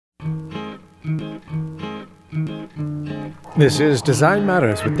This is Design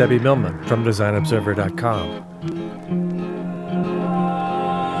Matters with Debbie Millman from DesignObserver.com.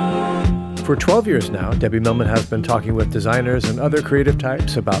 For 12 years now, Debbie Millman has been talking with designers and other creative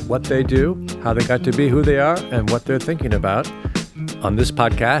types about what they do, how they got to be who they are, and what they're thinking about. On this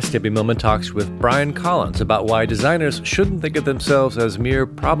podcast, Debbie Millman talks with Brian Collins about why designers shouldn't think of themselves as mere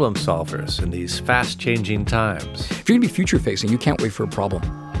problem solvers in these fast-changing times. If you're going to be future-facing, you can't wait for a problem.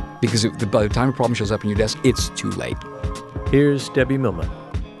 Because by the time a problem shows up on your desk, it's too late. Here's Debbie Millman.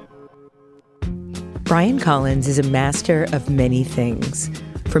 Brian Collins is a master of many things.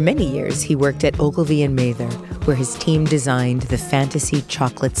 For many years, he worked at Ogilvy and Mather, where his team designed the fantasy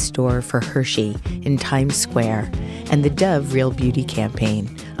chocolate store for Hershey in Times Square and the Dove Real Beauty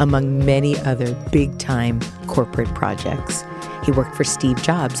campaign, among many other big-time corporate projects. He worked for Steve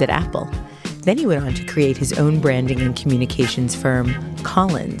Jobs at Apple. Then he went on to create his own branding and communications firm,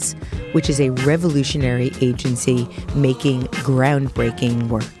 Collins, which is a revolutionary agency making groundbreaking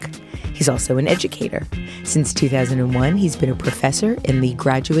work. He's also an educator. Since 2001, he's been a professor in the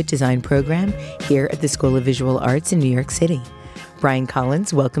graduate design program here at the School of Visual Arts in New York City. Brian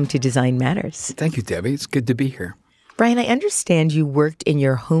Collins, welcome to Design Matters. Thank you, Debbie. It's good to be here. Brian, I understand you worked in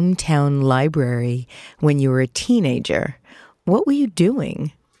your hometown library when you were a teenager. What were you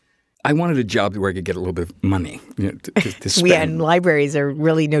doing? I wanted a job where I could get a little bit of money to spend. And libraries are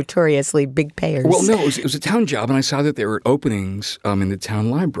really notoriously big payers. Well, no, it was a town job, and I saw that there were openings in the town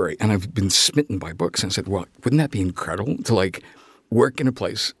library, and I've been smitten by books. And I said, well, wouldn't that be incredible to, work in a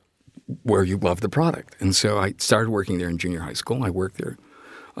place where you love the product? And so I started working there in junior high school. I worked there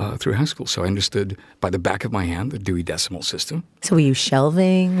through high school, so I understood by the back of my hand the Dewey Decimal System. So were you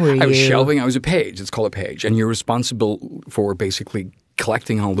shelving? I was shelving. I was a page. It's called a page. And you're responsible for basically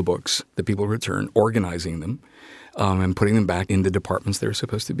collecting all the books that people return, organizing them, and putting them back in the departments they're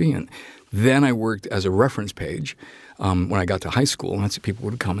supposed to be in. Then I worked as a reference page when I got to high school, and that's when people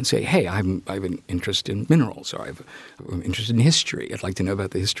would come and say, hey, I have an interest in minerals, or I'm interested in history. I'd like to know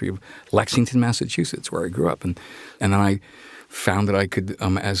about the history of Lexington, Massachusetts, where I grew up. And then I found that I could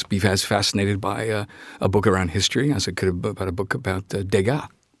be as fascinated by a book around history as I could about a book about Degas.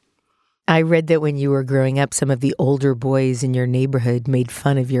 I read that when you were growing up, some of the older boys in your neighborhood made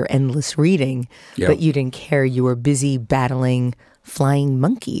fun of your endless reading, but you didn't care. You were busy battling flying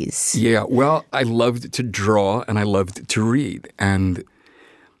monkeys. Yeah, well, I loved to draw and I loved to read. And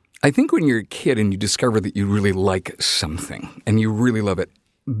I think when you're a kid and you discover that you really like something and you really love it,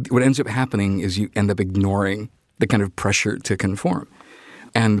 what ends up happening is you end up ignoring the kind of pressure to conform.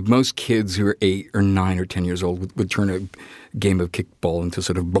 And most kids who are 8 or 9 or 10 years old would turn a game of kickball into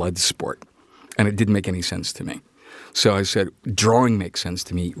sort of blood sport. And it didn't make any sense to me. So I said, drawing makes sense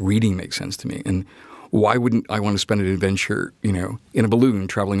to me, reading makes sense to me. And why wouldn't I want to spend an adventure, in a balloon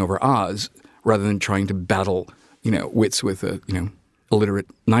traveling over Oz rather than trying to battle, wits with a, illiterate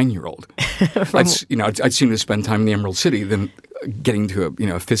 9-year-old? I'd sooner spend time in the Emerald City than getting to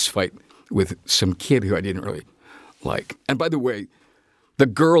a fist fight with some kid who I didn't really like. And by the way, the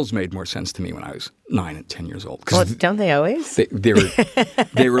girls made more sense to me when I was 9 and 10 years old. Well, don't they always? They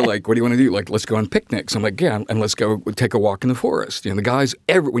were like, what do you want to do? Like, let's go on picnics. I'm like, yeah, and let's go take a walk in the forest. The guys,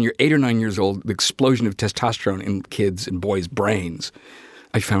 when you're 8 or 9 years old, the explosion of testosterone in kids' and boys' brains,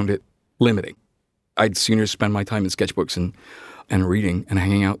 I found it limiting. I'd sooner spend my time in sketchbooks and reading and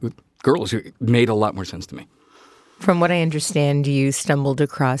hanging out with girls who made a lot more sense to me. From what I understand, you stumbled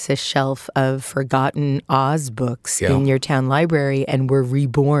across a shelf of forgotten Oz books in your town library and were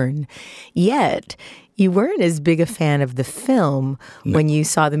reborn. Yet, you weren't as big a fan of the film. No. When you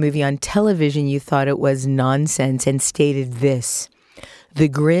saw the movie on television, you thought it was nonsense and stated this: the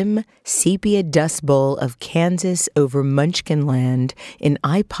grim sepia dust bowl of Kansas over Munchkin Land in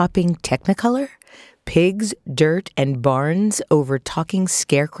eye-popping Technicolor? Pigs, dirt, and barns over talking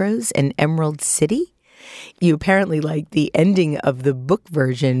scarecrows and Emerald City? You apparently like the ending of the book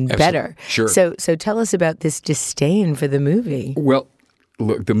version better. Sure. So tell us about this disdain for the movie. Well,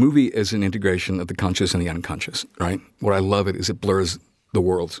 look, the movie is an integration of the conscious and the unconscious, right? What I love it is it blurs the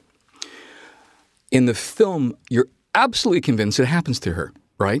worlds. In the film, you're absolutely convinced it happens to her,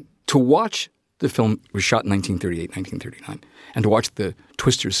 right? To watch the film was shot in 1938, 1939, and to watch the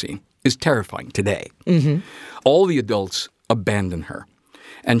Twister scene is terrifying today. Mm-hmm. All the adults abandon her.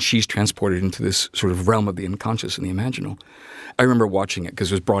 And she's transported into this sort of realm of the unconscious and the imaginal. I remember watching it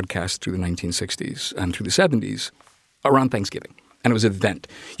because it was broadcast through the 1960s and through the 70s around Thanksgiving. And it was an event.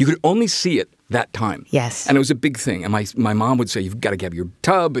 You could only see it that time. Yes. And it was a big thing. And my mom would say, you've got to have your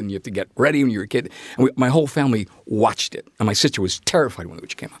tub and you have to get ready when you're a kid. And my whole family watched it. And my sister was terrified when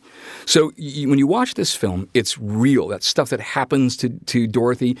it came out. So when you watch this film, it's real. That stuff that happens to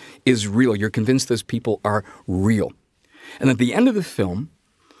Dorothy is real. You're convinced those people are real. And at the end of the film,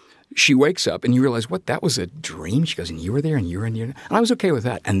 she wakes up and you realize, what, that was a dream? She goes, and you were there and you were in there. And I was okay with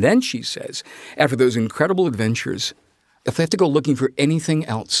that. And then she says, after those incredible adventures, if I have to go looking for anything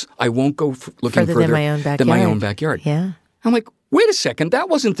else, I won't go looking further than my own backyard. Yeah. I'm like, wait a second, that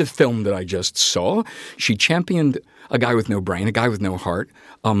wasn't the film that I just saw. She championed a guy with no brain, a guy with no heart,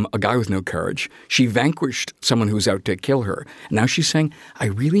 a guy with no courage. She vanquished someone who was out to kill her. Now she's saying, I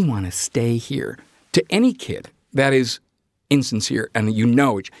really want to stay here. To any kid, that is insincere, and you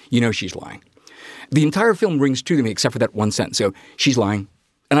know she's lying. The entire film rings true to me except for that one sentence. So she's lying.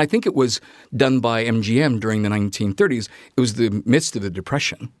 And I think it was done by MGM during the 1930s. It was the midst of the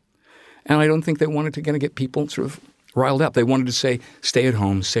Depression. And I don't think they wanted to get people sort of riled up. They wanted to say, stay at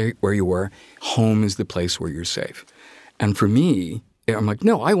home, stay where you were. Home is the place where you're safe. And for me, I'm like,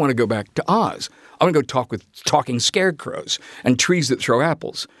 no, I want to go back to Oz. I want to go talk with talking scarecrows and trees that throw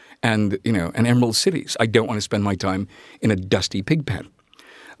apples and emerald cities. I don't want to spend my time in a dusty pig pen.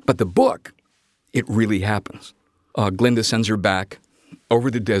 But the book, it really happens. Glinda sends her back over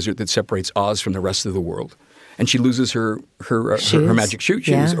the desert that separates Oz from the rest of the world. And she loses her magic shoes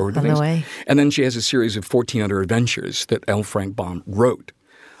over the things. And then she has a series of 14 other adventures that L. Frank Baum wrote.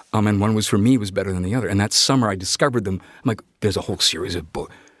 And one was, for me, was better than the other. And that summer I discovered them. I'm like, there's a whole series of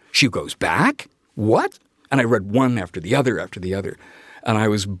books. She goes back? What? And I read one after the other after the other. And I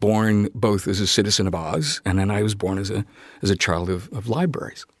was born both as a citizen of Oz, and then I was born as a child of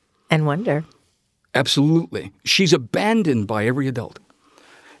libraries. And wonder. Absolutely. She's abandoned by every adult.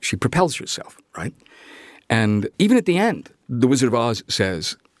 She propels herself, right? And even at the end, the Wizard of Oz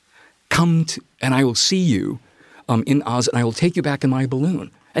says, come and I will see you in Oz, and I will take you back in my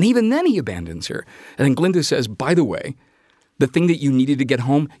balloon. And even then he abandons her. And then Glinda says, by the way, the thing that you needed to get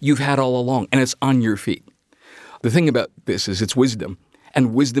home, you've had all along, and it's on your feet. The thing about this is it's wisdom,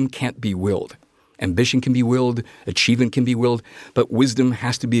 and wisdom can't be willed. Ambition can be willed, achievement can be willed, but wisdom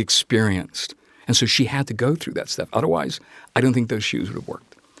has to be experienced. And so she had to go through that stuff. Otherwise, I don't think those shoes would have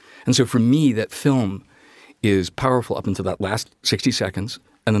worked. And so for me, that film is powerful up until that last 60 seconds,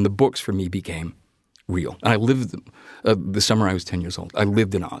 and then the books for me became real. And I lived the summer I was 10 years old. I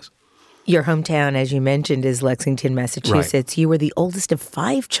lived in Oz. Your hometown, as you mentioned, is Lexington, Massachusetts. Right. You were the oldest of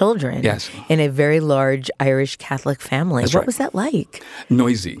 5 children in a very large Irish Catholic family. What was that like?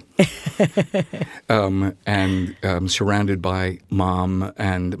 Noisy. And surrounded by mom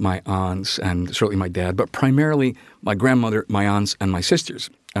and my aunts and certainly my dad, but primarily my grandmother, my aunts, and my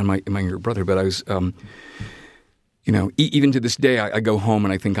sisters and my younger brother. But I was, even to this day, I go home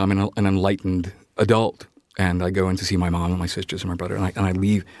and I think I'm an enlightened adult. And I go in to see my mom and my sisters and my brother, and I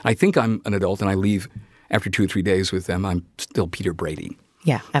leave. I think I'm an adult, and I leave after 2 or 3 days with them. I'm still Peter Brady.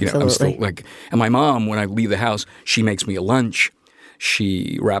 Yeah, absolutely. I'm still and my mom, when I leave the house, she makes me a lunch.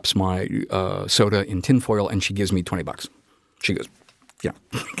 She wraps my soda in tinfoil, and she gives me $20. She goes,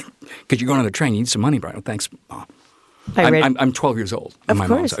 because you're going on the train, you need some money, Brian. Thanks, Mom. I'm 12 years old. Of my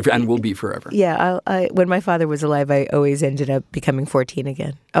course. Mom's, and will be forever. Yeah, when my father was alive, I always ended up becoming 14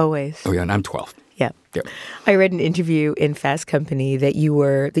 again. Always. Oh, yeah, and I'm 12. Yeah. I read an interview in Fast Company that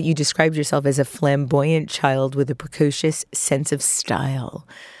you described yourself as a flamboyant child with a precocious sense of style.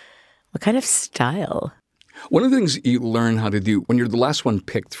 What kind of style? One of the things you learn how to do when you're the last one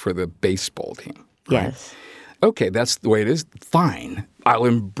picked for the baseball team. Right? Yes. Okay, that's the way it is. Fine. I'll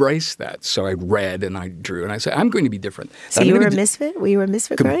embrace that. So I read and I drew and I said, I'm going to be different. So you were a misfit? Were you a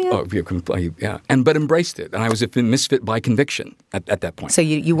misfit growing up? Yeah. But embraced it. And I was a misfit by conviction at that point. So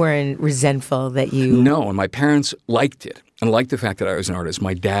you weren't resentful that you... No, and my parents liked it and liked the fact that I was an artist.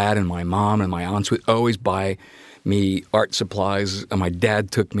 My dad and my mom and my aunts would always buy me art supplies. And my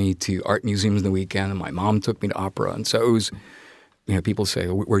dad took me to art museums on the weekend and my mom took me to opera. And so it was... people say,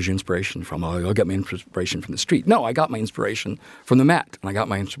 where's your inspiration from? Oh, I got my inspiration from the street. No, I got my inspiration from the Met, and I got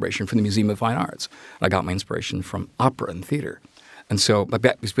my inspiration from the Museum of Fine Arts. And I got my inspiration from opera and theater. And so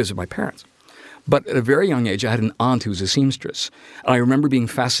that was because of my parents. But at a very young age, I had an aunt who was a seamstress. And I remember being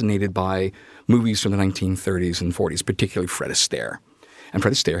fascinated by movies from the 1930s and 40s, particularly Fred Astaire. And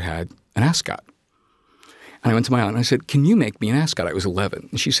Fred Astaire had an ascot. And I went to my aunt and I said, can you make me an ascot? I was 11.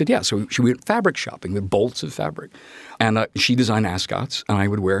 And she said, yeah. So she went fabric shopping with bolts of fabric. And she designed ascots, and I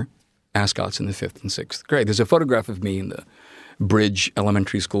would wear ascots in the 5th and 6th grade. There's a photograph of me in the Bridge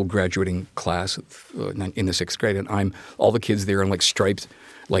Elementary School graduating class in the 6th grade. And all the kids there in striped,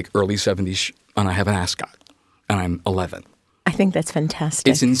 early 70s, and I have an ascot. And I'm 11. I think that's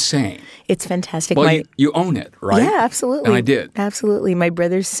fantastic. It's insane. It's fantastic. Well, you own it, right? Yeah, absolutely. And I did. Absolutely. My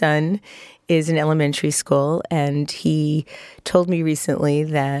brother's son is in elementary school, and he told me recently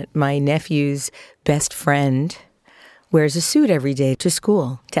that my nephew's best friend wears a suit every day to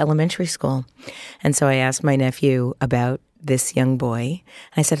school, to elementary school. And so I asked my nephew about this young boy.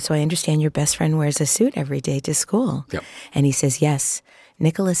 I said, so I understand your best friend wears a suit every day to school. Yep. And he says, yes,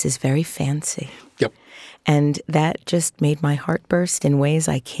 Nicholas is very fancy. Yep. And that just made my heart burst in ways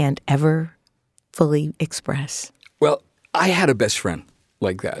I can't ever fully express. Well, I had a best friend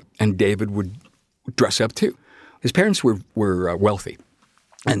like that, and David would dress up too. His parents were wealthy,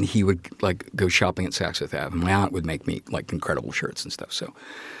 and he would go shopping at Saks Fifth Ave. My aunt would make me incredible shirts and stuff. So,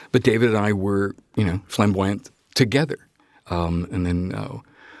 but David and I were flamboyant together, and then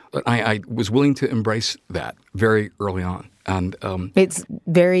but I was willing to embrace that very early on. And it's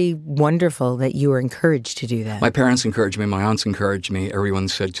very wonderful that you were encouraged to do that. My parents encouraged me. My aunts encouraged me. Everyone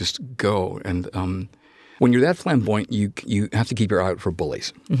said, just go. And when you're that flamboyant, you have to keep your eye out for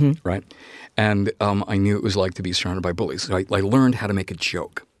bullies, right? And I knew it was like to be surrounded by bullies. So I learned how to make a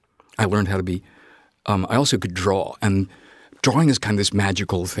joke. I learned how to be I also could draw. And drawing is kind of this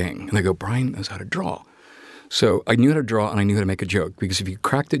magical thing. And I go, Brian knows how to draw. So I knew how to draw and I knew how to make a joke. Because if you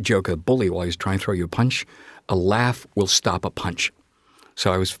cracked a joke at a bully while he's trying to throw you a punch, a laugh will stop a punch.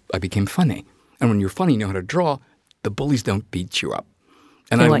 So I became funny. And when you're funny, you know how to draw, the bullies don't beat you up.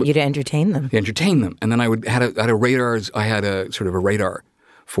 And they want you to entertain them. Entertain them. And then I had a radar. I had a sort of a radar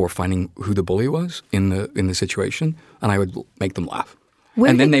for finding who the bully was in the situation, and I would make them laugh.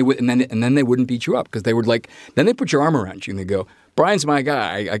 Then they wouldn't beat you up because they would then they put your arm around you and they go, Brian's my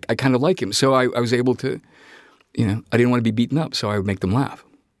guy. I kind of like him. So I was able to, I didn't want to be beaten up, so I would make them laugh.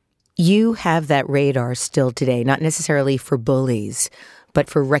 You have that radar still today, not necessarily for bullies, but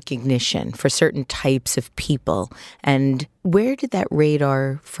for recognition, for certain types of people. And where did that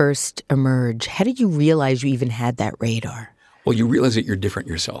radar first emerge? How did you realize you even had that radar? Well, you realize that you're different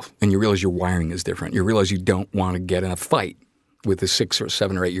yourself, and you realize your wiring is different. You realize you don't want to get in a fight with a 6 or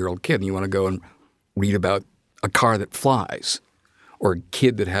 7 or 8 year old kid, and you want to go and read about a car that flies, or a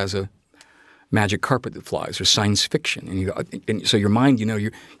kid that has a magic carpet that flies, or science fiction. And so your mind,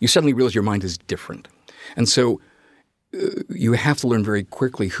 you suddenly realize your mind is different. And so you have to learn very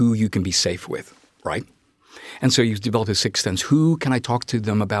quickly who you can be safe with, right? And so you develop a sixth sense. Who can I talk to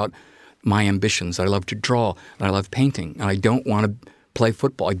them about my ambitions? That I love to draw, that I love painting, and I don't want to play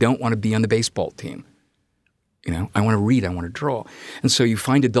football. I don't want to be on the baseball team. I want to read. I want to draw. And so you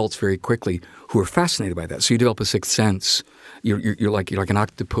find adults very quickly who are fascinated by that. So you develop a sixth sense. You're like an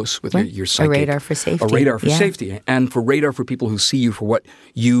octopus with your psychic. A radar for safety. A radar for safety. And for radar for people who see you for what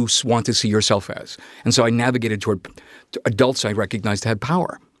you want to see yourself as. And so I navigated toward adults I recognized had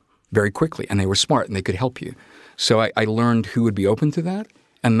power very quickly. And they were smart and they could help you. So I learned who would be open to that.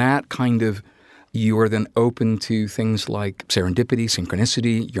 And that kind of, you are then open to things like serendipity,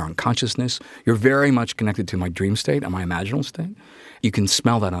 synchronicity, your unconsciousness. You're very much connected to my dream state and my imaginal state. You can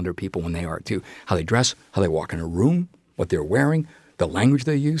smell that under people when they are too. How they dress, how they walk in a room, what they're wearing, the language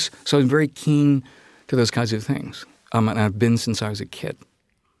they use. So I'm very keen to those kinds of things. And I've been since I was a kid.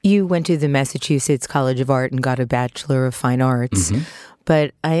 You went to the Massachusetts College of Art and got a Bachelor of Fine Arts. Mm-hmm.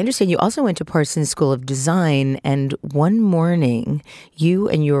 But I understand you also went to Parsons School of Design, and one morning you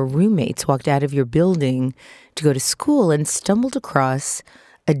and your roommates walked out of your building to go to school and stumbled across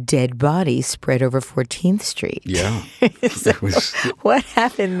a dead body spread over 14th Street. Yeah. So what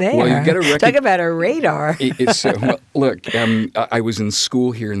happened there? Well, you got to talk about a radar. Look, I was in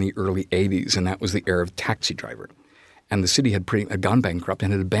school here in the early 80s, and that was the era of Taxi Driver. And the city had gone bankrupt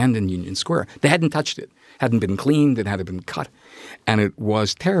and had abandoned Union Square. They hadn't touched it. Hadn't been cleaned. It hadn't been cut. And it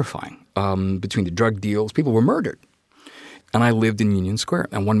was terrifying. Between the drug deals, people were murdered. And I lived in Union Square.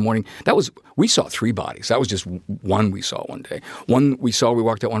 And one morning, we saw 3 bodies. That was just one we saw one day. We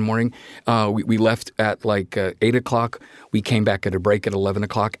walked out one morning. We left at 8 o'clock. We came back at a break at 11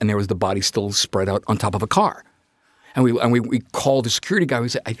 o'clock, and there was the body still spread out on top of a car. And we called the security guy. We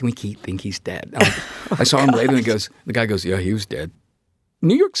said, I think he's dead. I saw him later, and the guy goes, yeah, he was dead.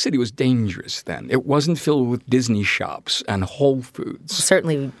 New York City was dangerous then. It wasn't filled with Disney shops and Whole Foods.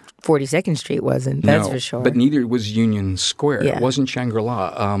 Certainly 42nd Street wasn't, that's for sure. But neither was Union Square. Yeah. It wasn't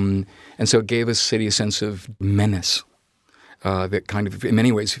Shangri-La. And so it gave the city a sense of menace that kind of, in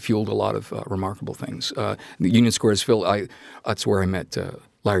many ways, fueled a lot of remarkable things. The Union Square is filled. That's where I met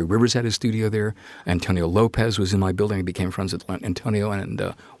Larry Rivers had his studio there. Antonio Lopez was in my building. I became friends with Antonio and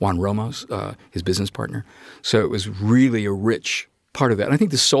Juan Ramos, his business partner. So it was really a rich part of that. And I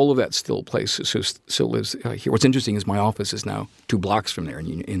think the soul of that still lives here. What's interesting is my office is now 2 blocks from there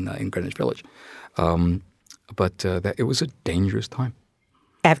in Greenwich Village. But it was a dangerous time.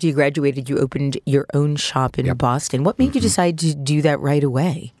 After you graduated, you opened your own shop in Boston. What made you decide to do that right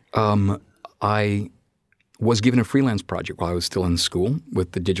away? I was given a freelance project while I was still in school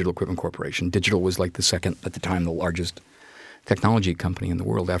with the Digital Equipment Corporation. Digital was like the second, at the time, the largest technology company in the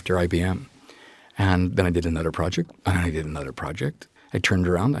world after IBM. And then I did another project, and I did another project. I turned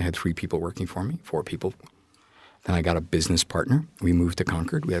around. I had 3 people working for me, 4 people. Then I got a business partner. We moved to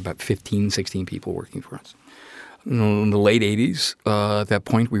Concord. We had about 15, 16 people working for us. In the late 80s, at that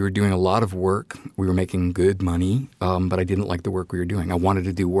point, we were doing a lot of work. We were making good money, but I didn't like the work we were doing. I wanted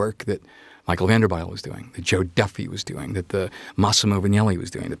to do work that Michael Vanderbilt was doing, that Joe Duffy was doing, that the Massimo Vignelli was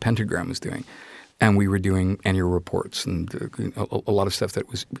doing, that Pentagram was doing. And we were doing annual reports and a lot of stuff that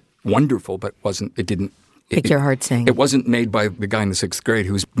was wonderful, but Pick your heart sing. It wasn't made by the guy in the 6th grade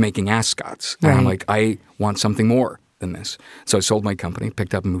who was making ascots. And I'm like, I want something more than this. So I sold my company,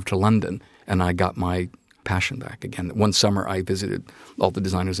 picked up and moved to London, and I got my passion back again. One summer I visited all the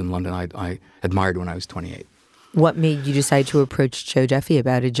designers in London I admired when I was 28. What made you decide to approach Joe Duffy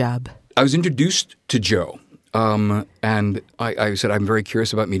about a job? I was introduced to Joe, and I said, I'm very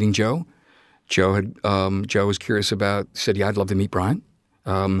curious about meeting Joe. Joe was curious said, yeah, I'd love to meet Brian.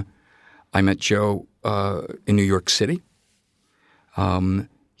 I met Joe in New York City.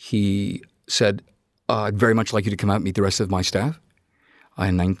 He said, I'd very much like you to come out and meet the rest of my staff.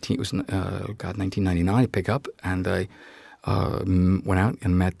 It was 1999, I pick up, and I went out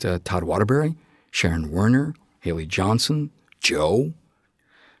and met Todd Waterbury, Sharon Werner, Haley Johnson, Joe.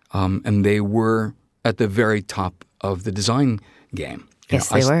 And they were at the very top of the design game. Yes,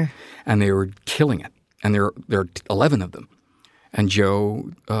 they were. And they were killing it. And there are 11 of them. And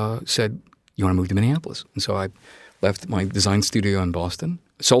Joe said, you want to move to Minneapolis? And so I left my design studio in Boston,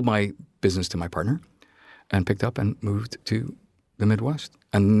 sold my business to my partner, and picked up and moved to the Midwest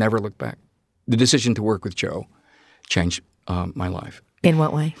and never looked back. The decision to work with Joe changed my life. In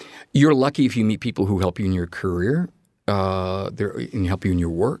what way? You're lucky if you meet people who help you in your career and help you in your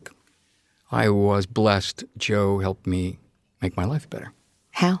work. I was blessed. Joe helped me make my life better.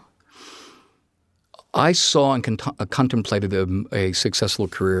 How? I saw and contemplated a successful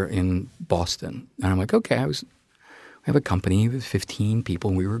career in Boston. And I'm like, okay, we have a company with 15 people,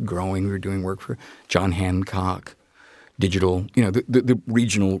 and we were growing. We were doing work for John Hancock, Digital, the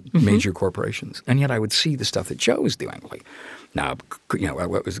regional major corporations. And yet I would see the stuff that Joe was doing. Like,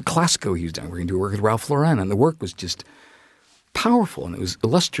 what was Clasco he was doing? We're going to do work with Ralph Lauren. And the work was just powerful, and it was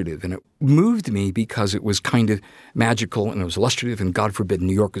illustrative, and it moved me because it was kind of magical, and it was illustrative, and God forbid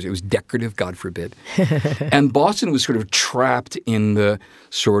New York it was decorative, God forbid. And Boston was sort of trapped in the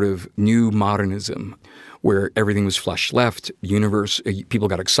sort of new modernism where everything was flush left, universe, people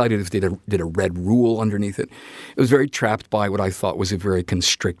got excited if they did a red rule underneath it. It was very trapped by what I thought was a very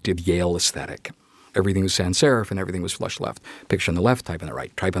constrictive Yale aesthetic. Everything was sans serif and everything was flush left. Picture on the left, type on the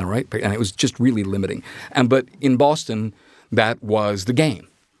right, type on the right, and it was just really limiting. But in Boston, that was the game.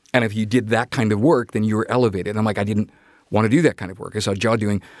 And if you did that kind of work, then you were elevated. And I'm like, I didn't want to do that kind of work. I saw Joe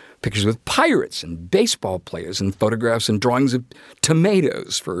doing pictures with pirates and baseball players and photographs and drawings of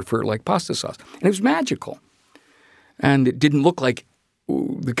tomatoes for like pasta sauce. And it was magical. And it didn't look like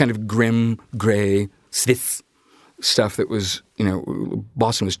the kind of grim, gray, stiff stuff that was,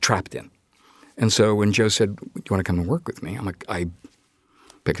 Boston was trapped in. And so when Joe said, do you want to come and work with me? I'm like, I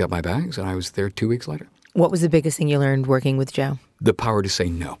picked up my bags and I was there 2 weeks later. What was the biggest thing you learned working with Joe? The power to say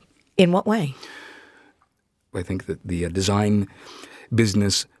no. In what way? I think that the design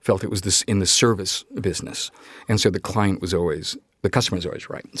business felt it was in the service business. And so the customer was always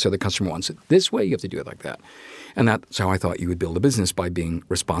right. So the customer wants it this way, you have to do it like that. And that's how I thought you would build a business, by being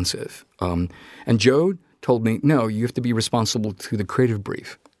responsive. And Joe told me, no, you have to be responsible to the creative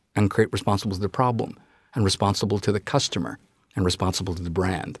brief, and responsible to the problem, and responsible to the customer, and responsible to the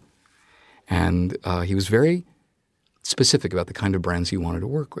brand. And he was very specific about the kind of brands he wanted to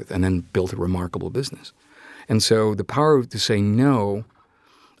work with, and then built a remarkable business. And so the power to say no,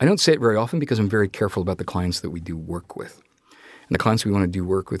 I don't say it very often because I'm very careful about the clients that we do work with. And the clients we want to do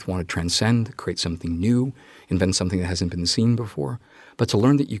work with want to transcend, create something new, invent something that hasn't been seen before, but to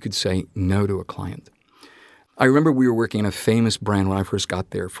learn that you could say no to a client. I remember we were working in a famous brand when I first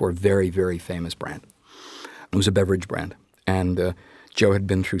got there, for a very, very famous brand. It was a beverage brand. And Joe had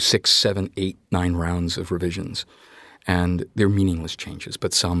been through 6, 7, 8, 9 rounds of revisions. And they're meaningless changes.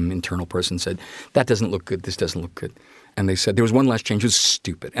 But some internal person said, that doesn't look good, this doesn't look good. And they said, there was one last change, it was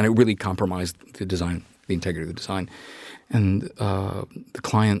stupid. And it really compromised the design, the integrity of the design. And the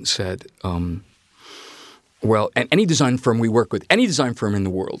client said, well, and any design firm we work with, any design firm in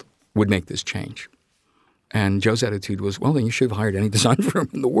the world would make this change. And Joe's attitude was, well, then you should have hired any design firm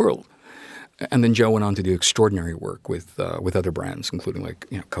in the world. And then Joe went on to do extraordinary work with other brands, including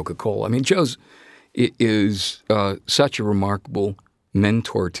Coca-Cola. I mean, Joe's is such a remarkable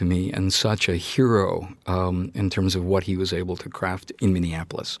mentor to me and such a hero in terms of what he was able to craft in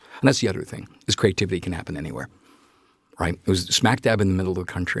Minneapolis. And that's the other thing, is creativity can happen anywhere, right? It was smack dab in the middle of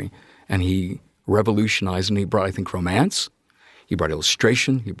the country, and he revolutionized, and he brought, I think, romance, he brought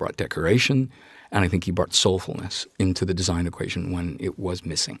illustration, he brought decoration, and I think he brought soulfulness into the design equation when it was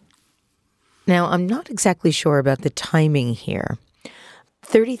missing. Now, I'm not exactly sure about the timing here.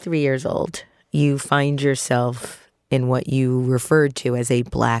 33 years old, you find yourself in what you referred to as a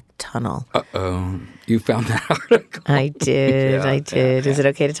black tunnel. Uh-oh. You found that out. I did. Yeah. Is it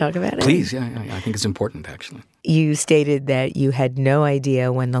okay to talk about it? Please, yeah. I think it's important, actually. You stated that you had no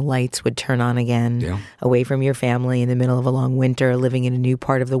idea when the lights would turn on again, away from your family in the middle of a long winter, living in a new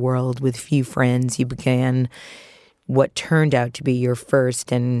part of the world with few friends. You began what turned out to be your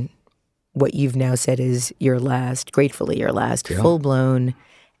first and what you've now said is your last, gratefully your last, full-blown,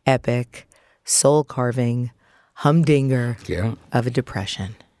 epic, soul-carving humdinger of a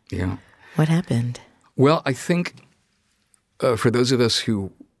depression. Yeah. What happened? Well, I think for those of us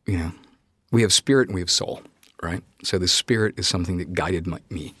who, we have spirit and we have soul, right? So the spirit is something that guided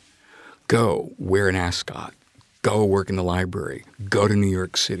me. Go wear an ascot. Go work in the library. Go to New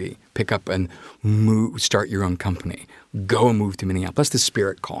York City. Pick up and start your own company. Go and move to Minneapolis. That's the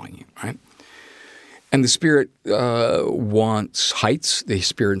spirit calling you, right? And the spirit wants heights. The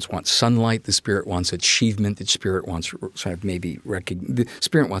spirit wants sunlight. The spirit wants achievement. The spirit wants sort of the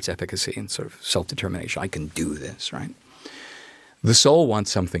spirit wants efficacy and sort of self-determination. I can do this, right? The soul wants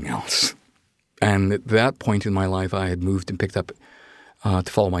something else. And at that point in my life, I had moved and picked up to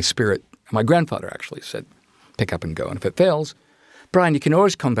follow my spirit. My grandfather actually said, pick up and go. And if it fails, Brian, you can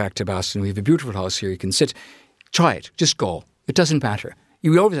always come back to Boston. We have a beautiful house here. You can sit. Try it. Just go. It doesn't matter.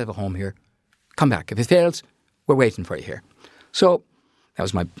 You always have a home here. Come back. If it fails, we're waiting for you here. So that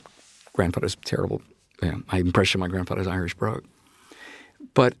was my grandfather's my impression of my grandfather's Irish brogue.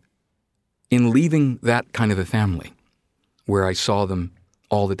 But in leaving that kind of a family where I saw them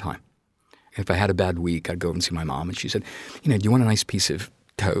all the time, if I had a bad week, I'd go over and see my mom, and she said, do you want a nice piece of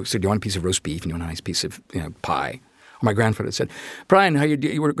toast, or do you want a piece of roast beef, and do you want a nice piece of pie? Or my grandfather said, Brian,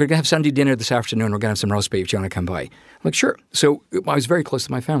 we're going to have Sunday dinner this afternoon. We're going to have some roast beef. Do you want to come by? I'm like, sure. So I was very close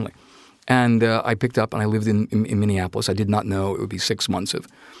to my family. And I picked up and I lived in Minneapolis. I did not know it would be 6 months of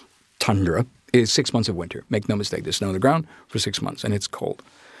tundra. It is 6 months of winter. Make no mistake. There's snow on the ground for 6 months, and it's cold.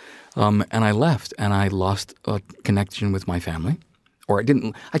 And I left, and I lost a connection with my family. Or I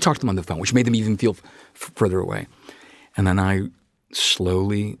didn't. I talked to them on the phone, which made them even feel further away. And then I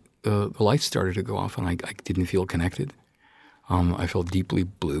slowly, the lights started to go off, and I didn't feel connected. I felt deeply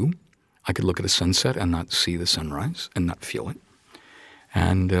blue. I could look at a sunset and not see the sunrise and not feel it.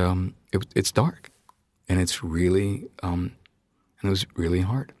 And it's dark, and it's really, and it was really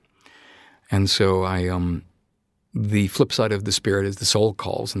hard. And so the flip side of the spirit is the soul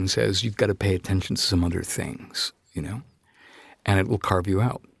calls and says, you've got to pay attention to some other things, and it will carve you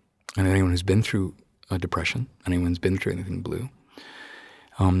out. And anyone who's been through a depression, anyone who's been through anything blue,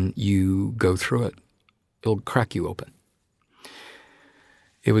 you go through it. It'll crack you open.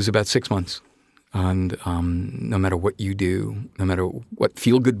 It was about 6 months. And no matter what you do, no matter what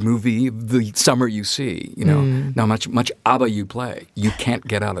feel-good movie of the summer you see, how much ABBA you play, you can't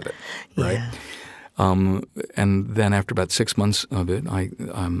get out of it, right? Yeah. And then after about 6 months of it,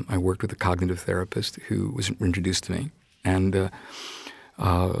 I worked with a cognitive therapist who was introduced to me. And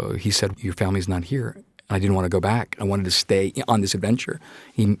he said, your family's not here. I didn't want to go back. I wanted to stay on this adventure.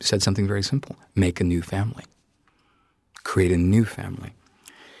 He said something very simple. Make a new family. Create a new family.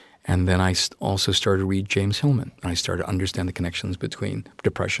 And then I also started to read James Hillman. And I started to understand the connections between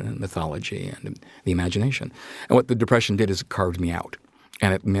depression and mythology and the imagination. And what the depression did is it carved me out.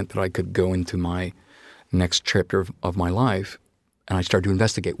 And it meant that I could go into my next chapter of my life, and I started to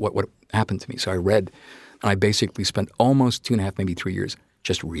investigate what happened to me. So I read, and I basically spent almost 2.5, maybe 3 years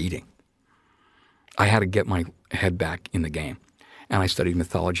just reading. I had to get my head back in the game. And I studied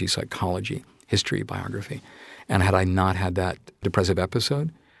mythology, psychology, history, biography. And had I not had that depressive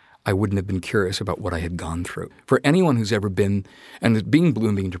episode, I wouldn't have been curious about what I had gone through. For anyone who's ever been, and being blue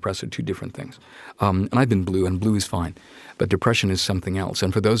and being depressed are two different things. And I've been blue, and blue is fine. But depression is something else.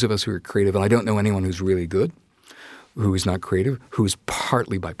 And for those of us who are creative, and I don't know anyone who's really good, who is not creative, who is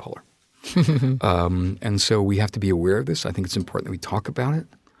partly bipolar. And so we have to be aware of this. I think it's important that we talk about it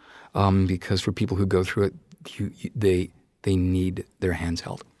because for people who go through it, they need their hands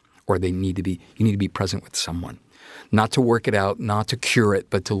held, or you need to be present with someone. Not to work it out, not to cure it,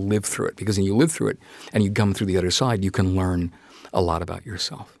 but to live through it. Because when you live through it and you come through the other side, you can learn a lot about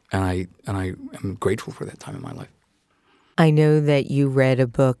yourself. And I am grateful for that time in my life. I know that you read a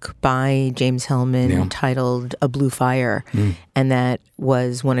book by James Hillman titled A Blue Fire, and that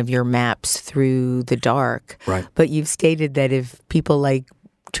was one of your maps through the dark. Right. But you've stated that if people like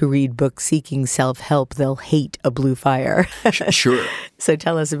to read books seeking self-help, they'll hate A Blue Fire. Sure. So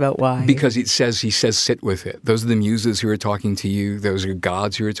tell us about why. Because he says, sit with it. Those are the muses who are talking to you. Those are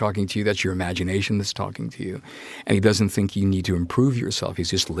gods who are talking to you. That's your imagination that's talking to you. And he doesn't think you need to improve yourself. He's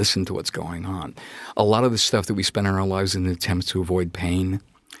just listen to what's going on. A lot of the stuff that we spend our lives in attempts to avoid pain,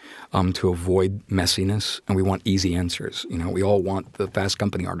 to avoid messiness, and we want easy answers. We all want the Fast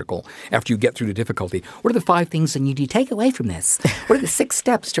Company article. After you get through the difficulty, what are the 5 things that you need to take away from this? What are the 6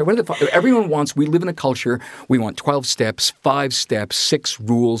 steps? Everyone wants, we live in a culture, we want 12 steps, 5 steps, 6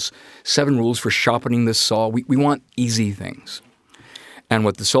 rules, 7 rules for sharpening the saw. We want easy things. And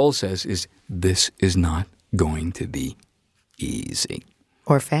what the soul says is, this is not going to be easy.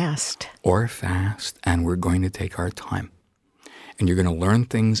 Or fast. And we're going to take our time. And you're going to learn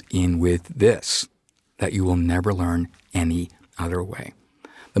things with this that you will never learn any other way.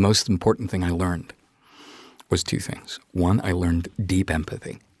 The most important thing I learned was 2 things. 1, I learned deep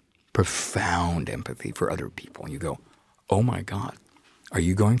empathy, profound empathy for other people. And you go, oh my God, are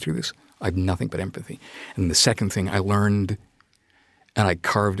you going through this? I have nothing but empathy. And the second thing I learned, and I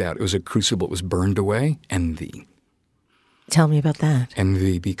carved out, it was a crucible, it was burned away, envy. Tell me about that.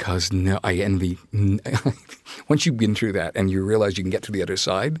 Envy, because I envy. Once you've been through that and you realize you can get to the other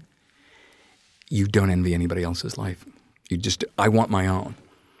side, you don't envy anybody else's life. I want my own.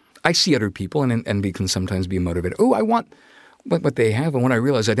 I see other people, and envy can sometimes be motivated. Oh, I want what they have. And when I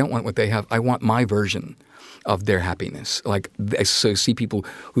realize I don't want what they have, I want my version of their happiness. I see people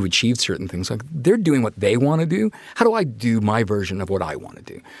who've achieved certain things, like they're doing what they want to do. How do I do my version of what I want to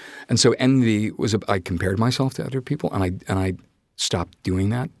do? And so envy was, I compared myself to other people, and I stopped doing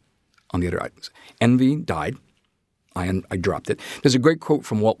that on the other items. Envy died. I dropped it. There's a great quote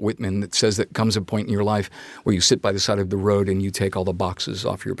from Walt Whitman that says that comes a point in your life where you sit by the side of the road and you take all the boxes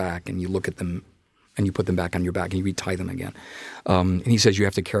off your back and you look at them and you put them back on your back and you retie them again. And he says you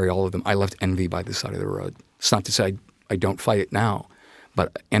have to carry all of them. I left envy by the side of the road. It's not to say I don't fight it now,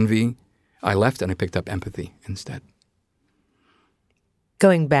 but envy I left and I picked up empathy instead.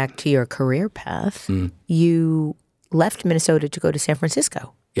 Going back to your career path, you left Minnesota to go to San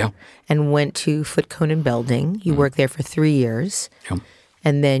Francisco. Yeah. And went to Foote Cone Belding. You worked there for 3 years. Yeah.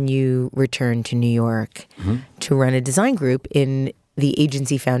 And then you returned to New York to run a design group in the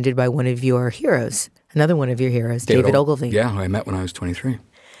agency founded by one of your heroes, another one of your heroes, David Ogilvy. Yeah, who I met when I was 23.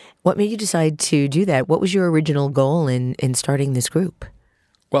 What made you decide to do that? What was your original goal in starting this group?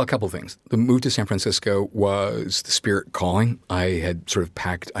 Well, a couple of things. The move to San Francisco was the spirit calling. I had sort of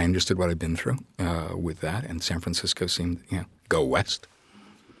I understood what I'd been through with that, and San Francisco seemed, go west.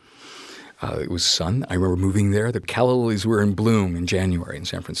 It was sun. I remember moving there. The calla lilies were in bloom in January in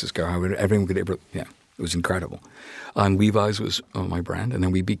San Francisco. Everyone could ever, it was incredible. Levi's was my brand, and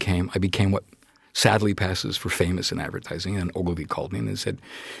then I became what sadly passes for famous in advertising. And Ogilvy called me and said,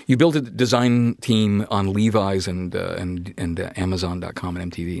 "You built a design team on Levi's and Amazon.com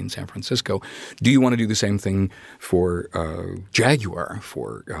and MTV in San Francisco. Do you want to do the same thing for Jaguar,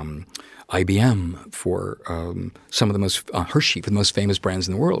 for IBM, for some of the most Hershey, for the most famous brands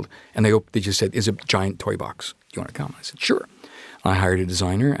in the world?" And they just said, "Is a giant toy box. Do you want to come?" I said, "Sure." I hired a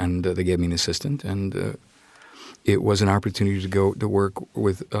designer, and they gave me an assistant, and it was an opportunity to go to work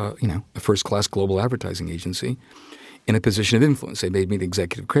with a first-class global advertising agency in a position of influence. They made me the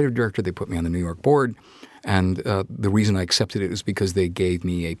executive creative director. They put me on the New York board. And the reason I accepted it is because they gave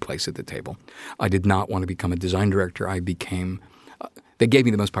me a place at the table. I did not want to become a design director. They gave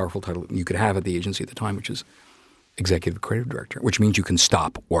me the most powerful title you could have at the agency at the time, which is executive creative director, which means you can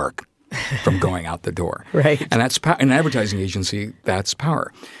stop work from going out the door. Right. And that's in an advertising agency, that's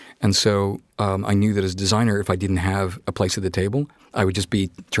power. And so I knew that as a designer, if I didn't have a place at the table, I would just be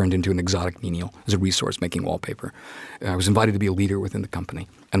turned into an exotic menial as a resource making wallpaper. I was invited to be a leader within the company.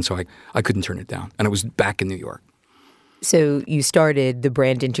 And so I couldn't turn it down. And it was back in New York. So you started the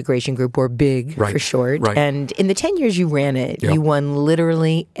Brand Integration Group, or BIG for short. Right. And in the 10 years you ran it, you won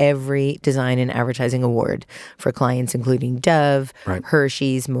literally every design and advertising award for clients including Dove,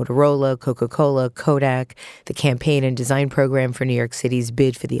 Hershey's, Motorola, Coca-Cola, Kodak, the campaign and design program for New York City's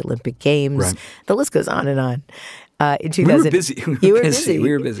bid for the Olympic Games. The list goes on and on. We were busy. You were busy.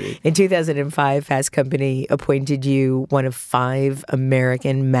 We were busy. In 2005, Fast Company appointed you one of 5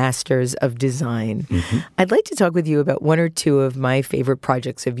 American Masters of Design. I'd like to talk with you about one or two of my favorite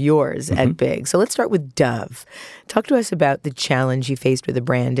projects of yours at BIG. So let's start with Dove. Talk to us about the challenge you faced with the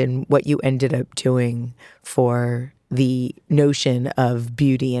brand and what you ended up doing for the notion of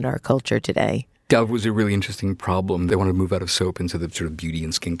beauty in our culture today? Dove was a really interesting problem. They wanted to move out of soap into the sort of beauty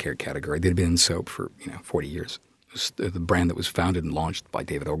and skincare category. They'd been in soap for 40 years. It was the brand that was founded and launched by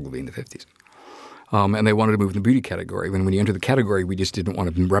David Ogilvy in the 50s. And they wanted to move in the beauty category. When you enter the category, we just didn't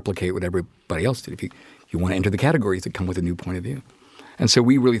want to replicate what everybody else did. If you want to enter the category, you have to come with a new point of view. And so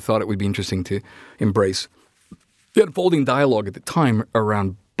we really thought it would be interesting to embrace the unfolding dialogue at the time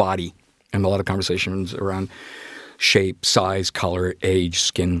around body and a lot of conversations around shape, size, color, age,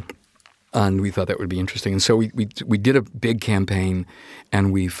 skin. And we thought that would be interesting. And so we did a big campaign,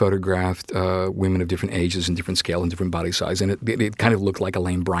 and we photographed women of different ages and different scale and different body size. And it kind of looked like a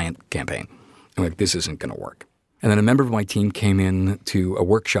Lane Bryant campaign. I'm like, this isn't going to work. And then a member of my team came in to a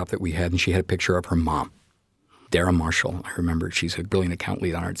workshop that we had, and she had a picture of her mom, Dara Marshall. I remember she's a brilliant account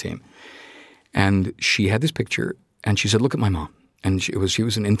lead on our team. And she had this picture, and she said, look at my mom. And she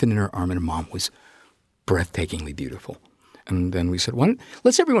was an infant in her arm, and her mom was breathtakingly beautiful. And then we said,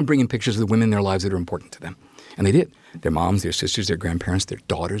 let's everyone bring in pictures of the women in their lives that are important to them. And they did. Their moms, their sisters, their grandparents, their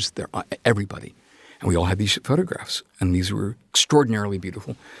daughters, everybody. And we all had these photographs. And these were extraordinarily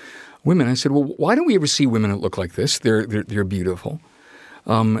beautiful women. I said, well, why don't we ever see women that look like this? They're beautiful.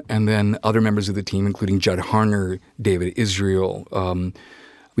 And then other members of the team, including Judd Harner, David Israel,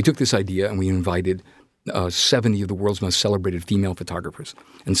 we took this idea and we invited 70 of the world's most celebrated female photographers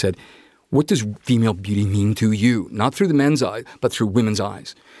and said, what does female beauty mean to you? Not through the men's eye, but through women's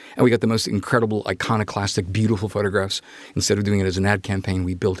eyes. And we got the most incredible, iconoclastic, beautiful photographs. Instead of doing it as an ad campaign,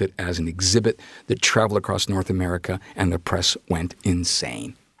 we built it as an exhibit that traveled across North America, and the press went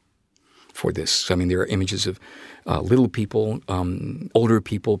insane for this. So, there are images of little people, older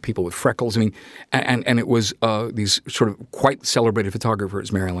people, people with freckles. And it was these sort of quite celebrated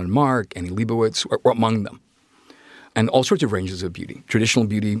photographers, Marilyn Mark, Annie Leibovitz, were among them. And all sorts of ranges of beauty, traditional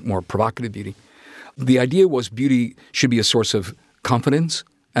beauty, more provocative beauty. The idea was beauty should be a source of confidence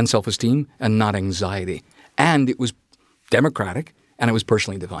and self-esteem and not anxiety. And it was democratic and it was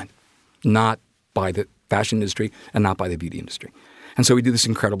personally defined, not by the fashion industry and not by the beauty industry. And so we did this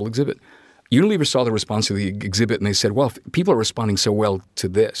incredible exhibit. Unilever saw the response to the exhibit and they said, well, if people are responding so well to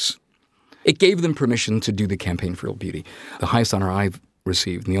this, it gave them permission to do the campaign for real beauty. The highest honor I've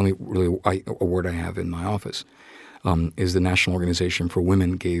received, and the only really award I have in my office, is the National Organization for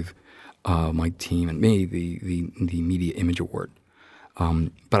Women gave my team and me the Media Image Award.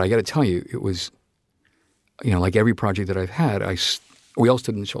 But I got to tell you, it was, like every project that I've had, we all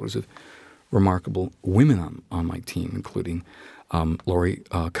stood on the shoulders of remarkable women on my team, including Laurie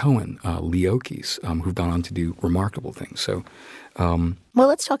Cohen, Lee Okies, who've gone on to do remarkable things. So, well,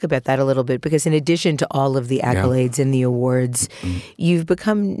 let's talk about that a little bit, because in addition to all of the accolades and the awards, you've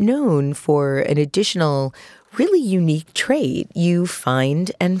become known for an additional really unique trait. You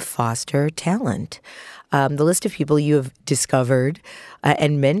find and foster talent. The list of people you have discovered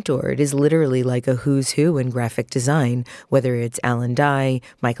and mentored is literally like a who's who in graphic design, whether it's Alan Dye,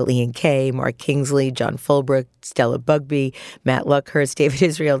 Michael Ian Kay, Mark Kingsley, John Fulbrook, Stella Bugbee, Matt Luckhurst, David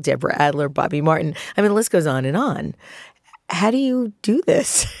Israel, Deborah Adler, Bobby Martin. The list goes on and on. How do you do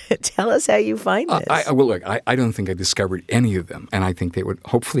this? Tell us how you find this. Well, look, I don't think I discovered any of them, and I think they would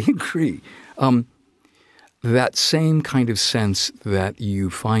hopefully agree. That same kind of sense that you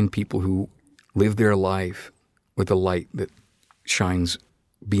find people who live their life with a light that shines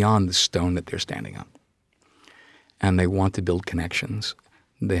beyond the stone that they're standing on. And they want to build connections.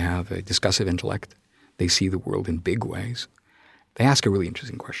 They have a discussive intellect. They see the world in big ways. They ask a really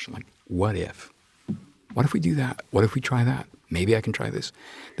interesting question, like, what if? What if we do that? What if we try that? Maybe I can try this.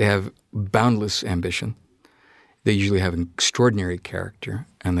 They have boundless ambition. They usually have an extraordinary character,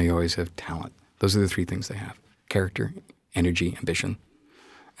 and they always have talent. Those are the three things they have: character, energy, ambition,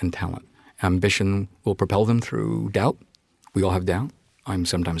 and talent. Ambition will propel them through doubt. We all have doubt. I'm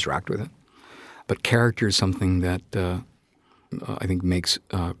sometimes racked with it. But character is something that I think makes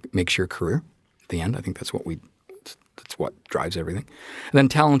your career at the end. I think that's what drives everything. And then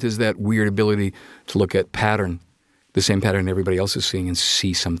talent is that weird ability to look at pattern, the same pattern everybody else is seeing, and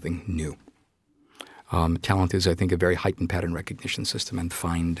see something new. Talent is, I think, a very heightened pattern recognition system, and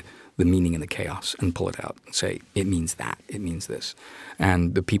find the meaning in the chaos and pull it out and say, it means that, it means this.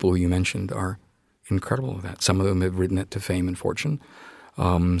 And the people who you mentioned are incredible at that. Some of them have written it to fame and fortune.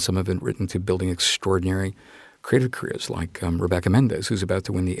 Some have been written to building extraordinary creative careers, like Rebecca Mendez, who's about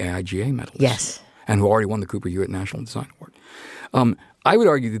to win the AIGA medal. Yes. And who already won the Cooper Hewitt National Design Award. I would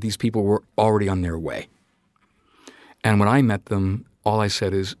argue that these people were already on their way. And when I met them, all I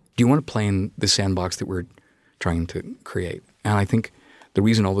said is, do you want to play in the sandbox that we're trying to create? And I think the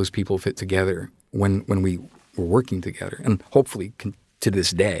reason all those people fit together when we were working together, and hopefully to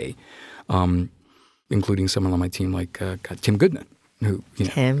this day, including someone on my team like Tim Goodman, who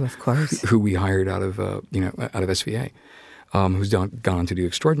Tim, of course, who we hired out of SVA, who's gone on to do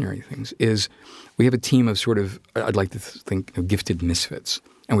extraordinary things. Is we have a team of sort of, I'd like to think, gifted misfits,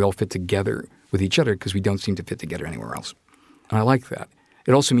 and we all fit together with each other because we don't seem to fit together anywhere else. And I like that.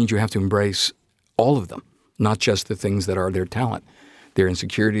 It also means you have to embrace all of them, not just the things that are their talent, their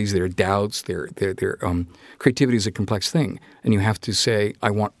insecurities, their doubts, their creativity is a complex thing. And you have to say,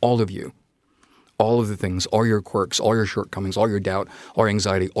 I want all of you, all of the things, all your quirks, all your shortcomings, all your doubt, all your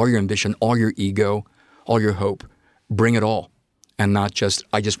anxiety, all your ambition, all your ego, all your hope. Bring it all. And not just,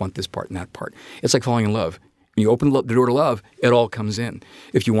 I just want this part and that part. It's like falling in love. When you open the door to love, it all comes in.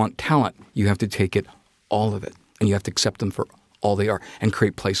 If you want talent, you have to take it, all of it. And you have to accept them for all they are and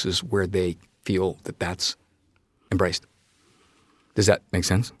create places where they feel that that's embraced. Does that make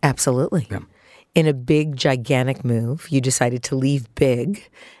sense? Absolutely. Yeah. In a big, gigantic move, you decided to leave big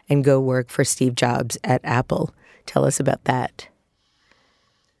and go work for Steve Jobs at Apple. Tell us about that.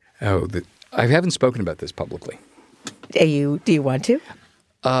 I haven't spoken about this publicly. Do you want to?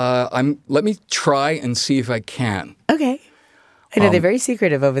 Let me try and see if I can. Okay. I know they're very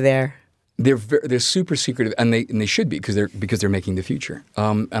secretive over there. They're super secretive, and they should be because they're making the future.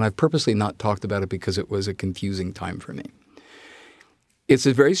 And I've purposely not talked about it because it was a confusing time for me. It's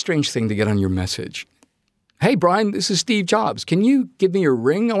a very strange thing to get on your message. Hey, Brian, this is Steve Jobs. Can you give me a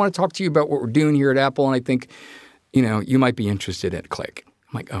ring? I want to talk to you about what we're doing here at Apple, and I think, you might be interested at Click.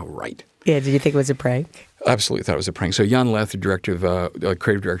 I'm like, oh, right. Yeah, did you think it was a prank? Absolutely thought it was a prank. So Jan Leth, the director of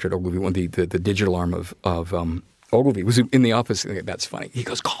creative director at Ogilvy, the digital arm of Ogilvy, was in the office. That's funny. He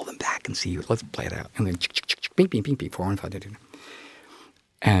goes, call them back and see. Let's play it out. And then bing, bing, bing, bing, 415.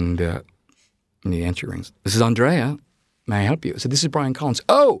 And the answer rings. This is Andrea. May I help you? I said, this is Brian Collins.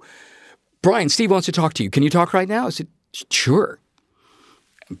 Oh, Brian, Steve wants to talk to you. Can you talk right now? I said, sure.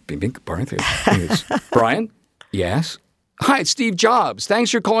 Bing, bing, Brian? Yes. Hi, it's Steve Jobs.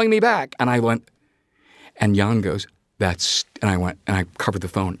 Thanks for calling me back. And I went, and Jan goes, and I went, and I covered the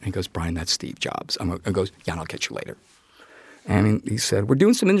phone. And he goes, Brian, that's Steve Jobs. I goes, Jan, I'll catch you later. And he said, we're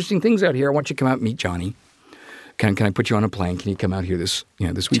doing some interesting things out here. I want you to come out and meet Johnny. Can I put you on a plane? Can you come out here this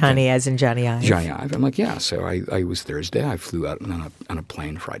weekend? Johnny as in Johnny Ive. Johnny Ive. I'm like, yeah. So I was Thursday. I flew out on a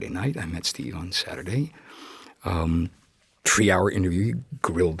plane Friday night. I met Steve on Saturday. 3-hour interview. He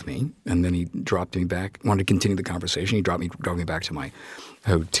grilled me, and then he dropped me back. Wanted to continue the conversation. He drove me back to my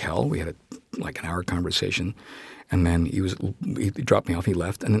hotel. We had an hour conversation, and then he dropped me off. He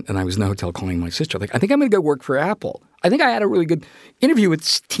left, and I was in the hotel calling my sister. Like, I think I'm going to go work for Apple. I think I had a really good interview with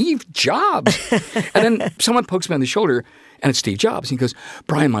Steve Jobs. And then someone pokes me on the shoulder, and it's Steve Jobs. And he goes,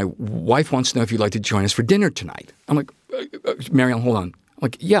 Brian, my wife wants to know if you'd like to join us for dinner tonight. I'm like, Marianne, hold on. I'm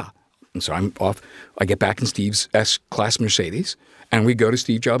like, yeah. And so I'm off. I get back in Steve's S-Class Mercedes, and we go to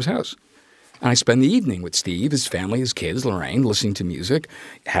Steve Jobs' house. And I spend the evening with Steve, his family, his kids, Lorraine, listening to music.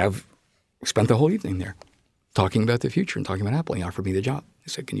 Spent the whole evening there talking about the future and talking about Apple. He offered me the job. He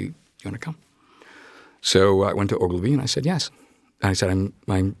said, you want to come? So I went to Ogilvy, and I said, yes. And I said, I'm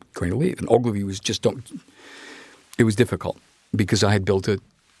going to leave. And Ogilvy was it was difficult because I had built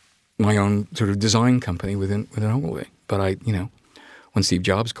my own sort of design company within Ogilvy. But when Steve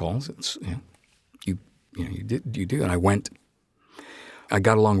Jobs calls, it's, you do. And I went. I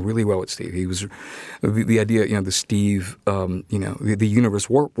got along really well with Steve. He was the idea, the Steve, the universe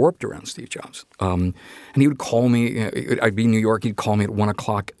warped around Steve Jobs. And he would call me. I'd be in New York. He'd call me at 1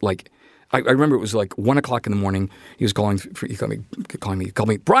 o'clock. I remember it was like 1 o'clock in the morning. He was calling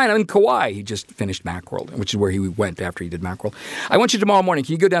me, Brian, I'm in Kauai. He just finished Macworld, which is where he went after he did Macworld. I want you tomorrow morning.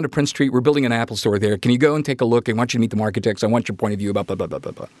 Can you go down to Prince Street? We're building an Apple store there. Can you go and take a look? I want you to meet the architects. I want your point of view about blah, blah, blah,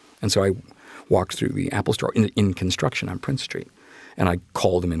 blah, blah. And so I walked through the Apple store in construction on Prince Street. And I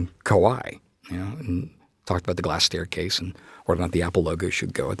called him in Kauai, and talked about the glass staircase and whether or not the Apple logo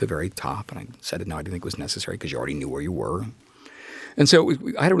should go at the very top. And I said, no, I didn't think it was necessary because you already knew where you were. And so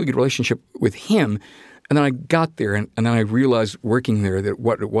I had a really good relationship with him. And then I got there, and then I realized working there that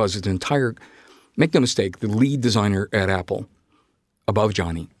what it was is an entire – make no mistake, the lead designer at Apple above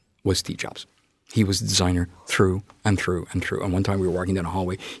Johnny was Steve Jobs. He was the designer through and through and through. And one time we were walking down a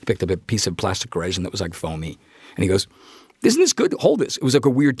hallway. He picked up a piece of plastic resin that was like foamy. And he goes, isn't this good? Hold this. It was like a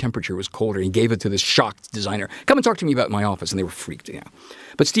weird temperature. It was colder. He gave it to this shocked designer. Come and talk to me about my office. And they were freaked out.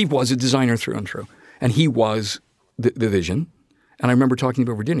 But Steve was a designer through and through. And he was the vision. And I remember talking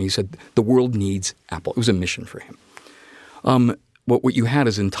to him over dinner. He said, the world needs Apple. It was a mission for him. What you had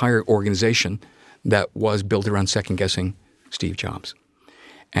is an entire organization that was built around second-guessing Steve Jobs.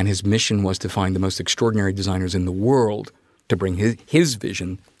 And his mission was to find the most extraordinary designers in the world to bring his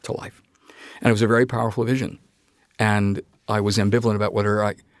vision to life. And it was a very powerful vision. And I was ambivalent about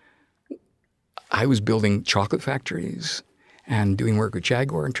whether I was building chocolate factories and doing work with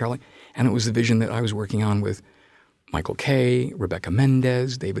Jaguar and Charlie. And it was the vision that I was working on with Michael Kay, Rebecca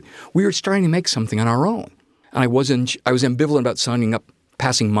Mendez, David. We were starting to make something on our own. And I was ambivalent about signing up,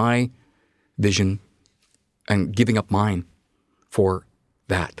 passing my vision and giving up mine for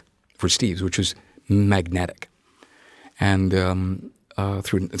that, for Steve's, which was magnetic. And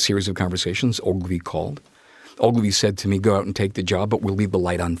through a series of conversations, Ogilvy called. Ogilvy said to me, go out and take the job, but we'll leave the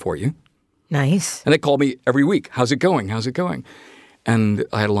light on for you. Nice. And they called me every week. How's it going? How's it going? And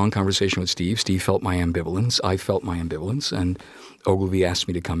I had a long conversation with Steve. Steve felt my ambivalence. I felt my ambivalence. And Ogilvy asked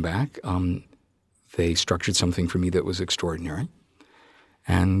me to come back. They structured something for me that was extraordinary.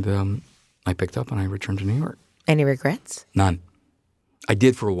 And I picked up and I returned to New York. Any regrets? None. I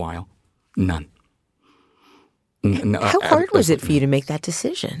did for a while. None. How hard was it for you to make that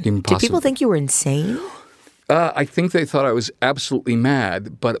decision? Impossible. Did people think you were insane? I think they thought I was absolutely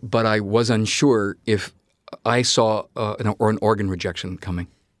mad, but I was unsure if I saw an organ rejection coming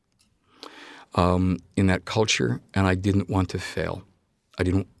in that culture, and I didn't want to fail. I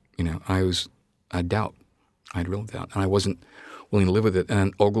didn't, I had doubt. I had real doubt, and I wasn't willing to live with it.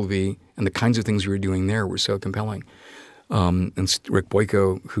 And Ogilvy and the kinds of things we were doing there were so compelling. And Rick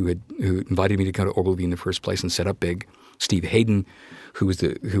Boyko, who invited me to come to Ogilvy in the first place and set up big. Steve Hayden, who was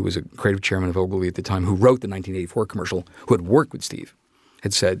a creative chairman of Ogilvy at the time, who wrote the 1984 commercial, who had worked with Steve,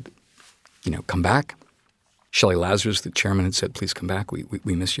 had said, come back. Shelley Lazarus, the chairman, had said, please come back. We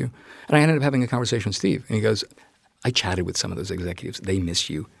miss you. And I ended up having a conversation with Steve. And he goes, I chatted with some of those executives. They miss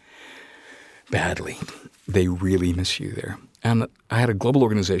you badly. They really miss you there. And I had a global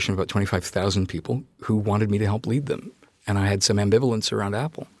organization of about 25,000 people who wanted me to help lead them. And I had some ambivalence around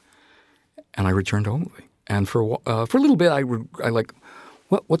Apple. And I returned to Ogilvy. And for a little bit, I like,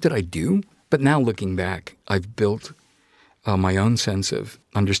 what did I do? But now looking back, I've built my own sense of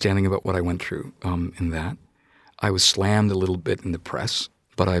understanding about what I went through in that. I was slammed a little bit in the press,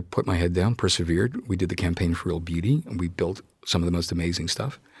 but I put my head down, persevered. We did the Campaign for Real Beauty, and we built some of the most amazing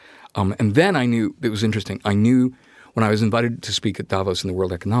stuff. And then I knew, it was interesting, I knew when I was invited to speak at Davos in the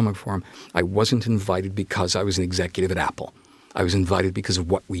World Economic Forum, I wasn't invited because I was an executive at Apple. I was invited because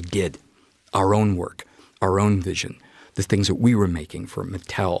of what we did, our own work, our own vision, the things that we were making for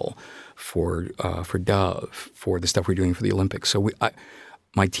Mattel, for Dove, for the stuff we were doing for the Olympics. So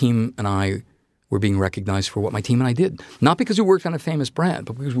my team and I were being recognized for what my team and I did. Not because we worked on a famous brand,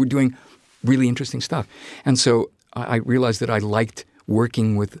 but because we were doing really interesting stuff. And so I realized that I liked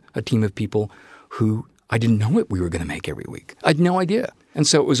working with a team of people who I didn't know what we were going to make every week. I had no idea. And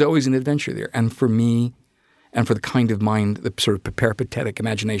so it was always an adventure there. And for me, and for the kind of mind, the sort of peripatetic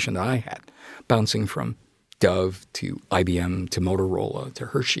imagination that I had, bouncing from Dove to IBM to Motorola to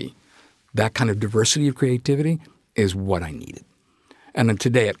Hershey, that kind of diversity of creativity is what I needed. And then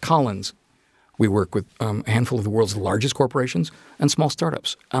today at Collins, we work with a handful of the world's largest corporations and small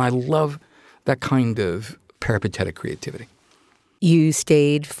startups. And I love that kind of peripatetic creativity. You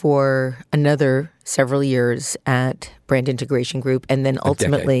stayed for another several years at Brand Integration Group, and then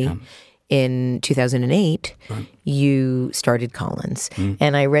ultimately in 2008, you started Collins.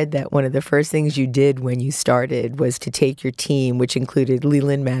 And I read that one of the first things you did when you started was to take your team, which included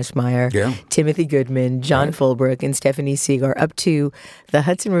Leland Mashmeyer, Timothy Goodman, John Fulbrook, and Stephanie Segar, up to the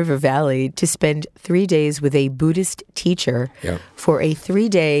Hudson River Valley to spend 3 days with a Buddhist teacher for a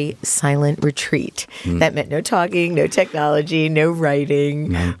 3-day silent retreat. That meant no talking, no technology, no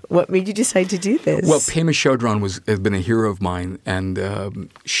writing. What made you decide to do this? Well, Pema Chodron has been a hero of mine, and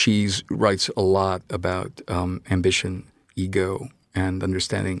she writes a lot about ambition, ego, and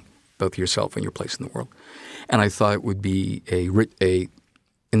understanding both yourself and your place in the world. And I thought it would be a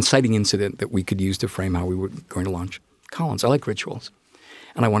inciting incident that we could use to frame how we were going to launch Collins. I like rituals.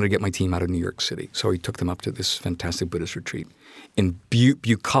 And I wanted to get my team out of New York City. So we took them up to this fantastic Buddhist retreat in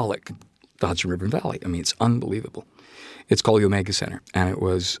bucolic, the Hudson River Valley. I mean, it's unbelievable. It's called the Omega Center. And it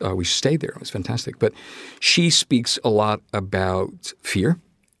was, we stayed there. It was fantastic. But she speaks a lot about fear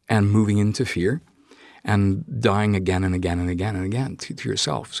and moving into fear and dying again and again and again and again to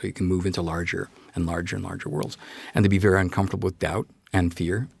yourself so you can move into larger and larger and larger worlds. And to be very uncomfortable with doubt and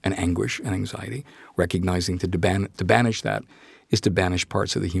fear and anguish and anxiety, recognizing to banish that is to banish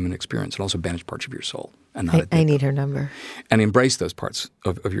parts of the human experience and also banish parts of your soul. And not I need her number. And embrace those parts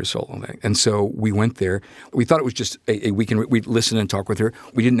of your soul. And so we went there. We thought it was just a weekend. We'd listen and talk with her.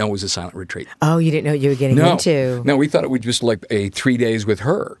 We didn't know it was a silent retreat. Oh, you didn't know what you were getting into. No, we thought it would just like a 3 days with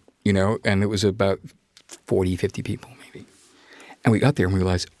her, and it was about 40, 50 people maybe. And we got there and we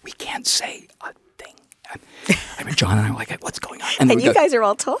realized we can't say a thing I mean, John and I were like, what's going on? And you guys are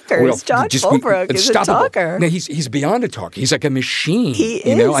all talkers. John Fulbrook is a talker. No, he's beyond a talker. He's like a machine. He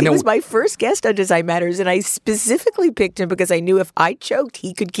is. He was my first guest on Design Matters, and I specifically picked him because I knew if I choked,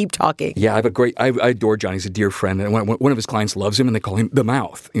 he could keep talking. Yeah, I adore John. He's a dear friend. And one of his clients loves him, and they call him the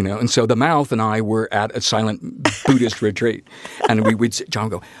Mouth, And so the Mouth and I were at a silent Buddhist retreat. And John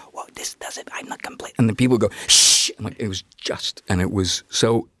would go, well, this doesn't, I'm not complete. And then people would go, shh. And it was just, and it was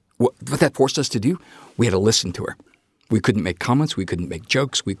so, what that forced us to do, we had to listen to her. We couldn't make comments. We couldn't make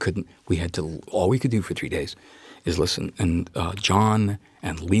jokes. All we could do for 3 days is listen. And John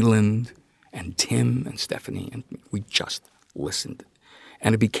and Leland and Tim and Stephanie, and we just listened.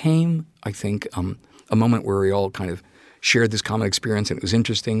 And it became, I think, a moment where we all kind of shared this common experience, and it was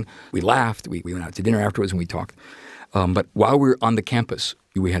interesting. We laughed. We went out to dinner afterwards and we talked. But while we were on the campus,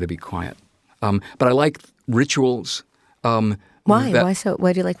 we had to be quiet. But I like rituals. Why?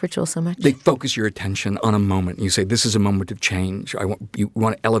 Why do you like rituals so much? They focus your attention on a moment. You say, this is a moment of change. You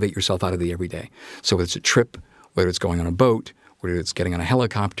want to elevate yourself out of the everyday. So whether it's a trip, whether it's going on a boat, whether it's getting on a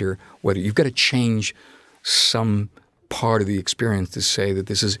helicopter, whether you've got to change some part of the experience to say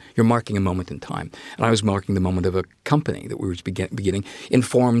that you're marking a moment in time. And I was marking the moment of a company that we were beginning,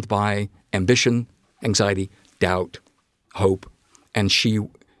 informed by ambition, anxiety, doubt, hope. And she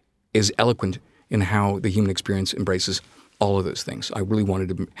is eloquent in how the human experience embraces all of those things. I really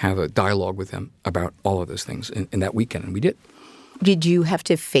wanted to have a dialogue with them about all of those things in that weekend, and we did. Did you have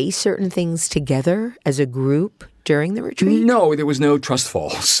to face certain things together as a group during the retreat? No, there was no trust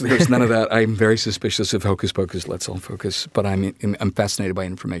falls. There's none of that. I'm very suspicious of hocus pocus, let's all focus. But I'm fascinated by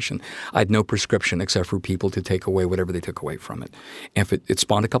information. I had no prescription except for people to take away whatever they took away from it. And if it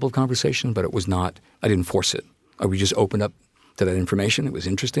spawned a couple of conversations, but it was not, I didn't force it. We just opened up to that information. It was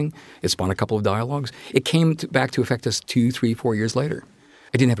interesting. It spawned a couple of dialogues. It came back to affect us 2, 3, 4 years later.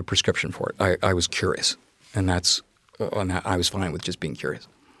 I didn't have a prescription for it. I was curious. And I was fine with just being curious.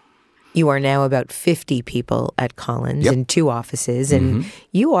 You are now about 50 people at Collins in 2 offices, and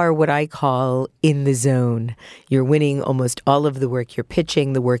you are what I call in the zone. You're winning almost all of the work you're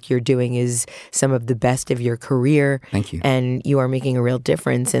pitching. The work you're doing is some of the best of your career. Thank you. And you are making a real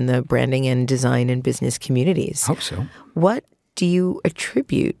difference in the branding and design and business communities. I hope so. What do you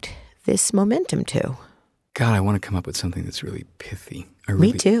attribute this momentum to? God, I want to come up with something that's really pithy.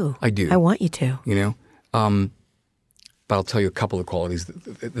 Me too. I do. I want you to. But I'll tell you a couple of qualities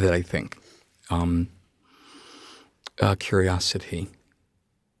that I think. Curiosity.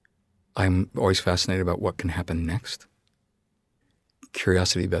 I'm always fascinated about what can happen next.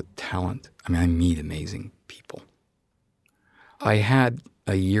 Curiosity about talent. I mean, I meet amazing people. I had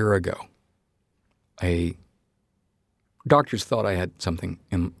a year ago, doctors thought I had something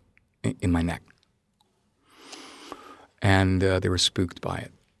in my neck. And they were spooked by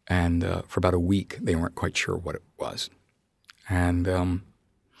it. And for about a week, they weren't quite sure what it was. And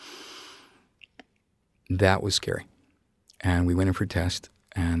that was scary. And we went in for a test,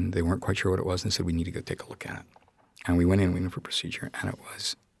 and they weren't quite sure what it was, and said, we need to go take a look at it. And we went in for a procedure, and it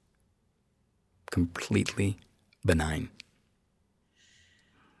was completely benign.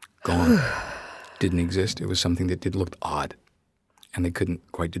 Gone. Didn't exist. It was something that did look odd, and they couldn't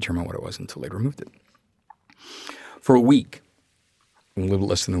quite determine what it was until they removed it. For a week, a little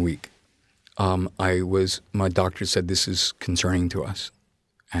less than a week, my doctor said, this is concerning to us,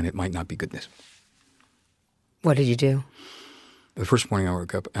 and it might not be good news. What did you do? The first morning I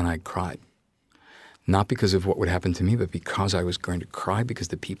woke up and I cried. Not because of what would happen to me, but because I was going to cry because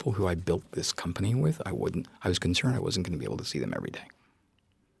the people who I built this company with, I was concerned I wasn't going to be able to see them every day.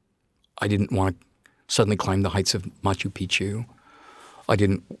 I didn't want to suddenly climb the heights of Machu Picchu. I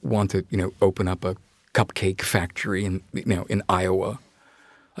didn't want to, open up a cupcake factory in Iowa.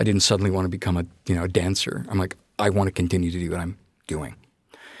 I didn't suddenly want to become a dancer. I'm like, I want to continue to do what I'm doing.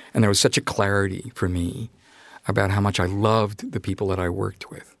 And there was such a clarity for me about how much I loved the people that I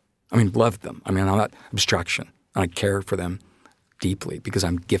worked with. I mean, loved them. I mean, I'm not abstraction. I care for them deeply because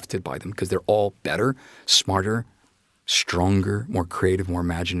I'm gifted by them because they're all better, smarter, stronger, more creative, more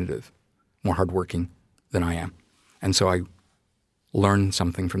imaginative, more hardworking than I am. And so I learn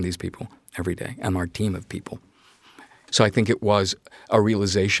something from these people every day and our team of people. So I think it was a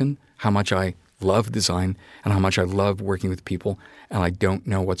realization how much I love design and how much I love working with people, and I don't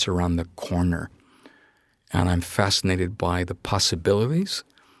know what's around the corner. And I'm fascinated by the possibilities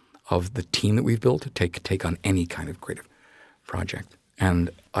of the team that we've built to take on any kind of creative project. And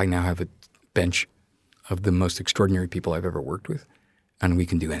I now have a bench of the most extraordinary people I've ever worked with, and we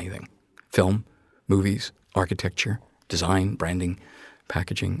can do anything. Film, movies, architecture, design, branding,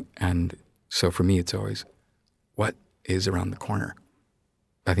 packaging. And so for me, it's always, what is around the corner?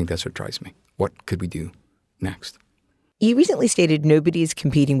 I think that's what drives me. What could we do next. You recently stated nobody's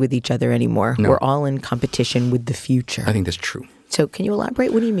competing with each other anymore. No. We're all in competition with the future. I think that's true. So can you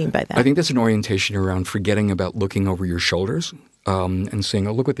elaborate? What do you mean by that? I think that's an orientation around forgetting about looking over your shoulders and saying,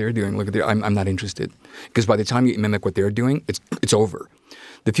 oh, look what they're doing. Look at I'm not interested. Because by the time you mimic what they're doing, it's over.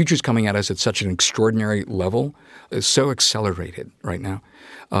 The future's coming at us at such an extraordinary level. It's so accelerated right now.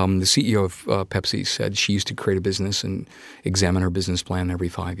 The CEO of Pepsi said she used to create a business and examine her business plan every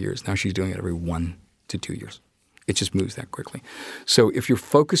 5 years. Now she's doing it every 1 to 2 years. It just moves that quickly. So if you're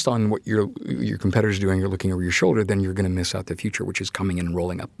focused on what your competitors are doing, you're looking over your shoulder, then you're going to miss out the future, which is coming in and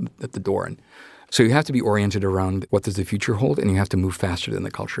rolling up at the door. And so you have to be oriented around what does the future hold, and you have to move faster than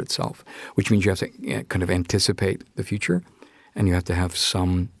the culture itself, which means you have to kind of anticipate the future, and you have to have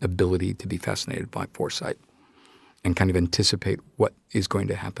some ability to be fascinated by foresight and kind of anticipate what is going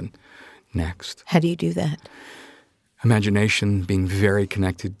to happen next. How do you do that? Imagination, being very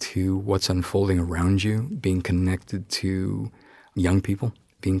connected to what's unfolding around you, being connected to young people,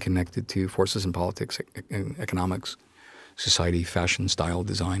 being connected to forces in politics, economics, society, fashion, style,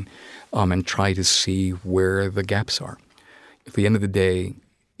 design, and try to see where the gaps are. At the end of the day,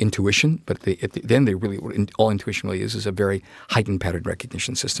 intuition, but at the end, all intuition really is a very heightened pattern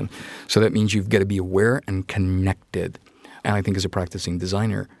recognition system. So that means you've got to be aware and connected. And I think as a practicing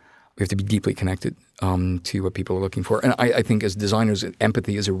designer, we have to be deeply connected to what people are looking for. And I think as designers,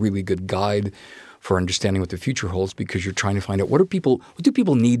 empathy is a really good guide for understanding what the future holds, because you're trying to find out what do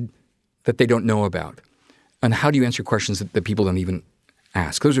people need that they don't know about? And how do you answer questions that people don't even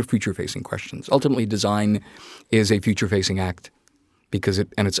ask? Those are future-facing questions. Ultimately, design is a future-facing act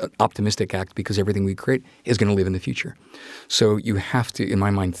it's an optimistic act because everything we create is going to live in the future. So you have to, in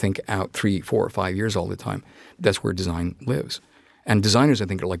my mind, think out 3, 4, or 5 years all the time. That's where design lives. And designers, I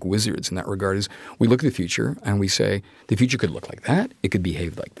think, are like wizards in that regard. Is we look at the future and we say, the future could look like that. It could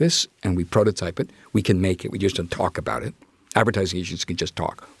behave like this. And we prototype it. We can make it. We just don't talk about it. Advertising agents can just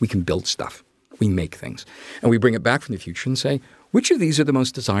talk. We can build stuff. We make things. And we bring it back from the future and say, which of these are the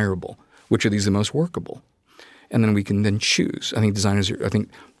most desirable? Which of these are the most workable? And then we can then choose. I think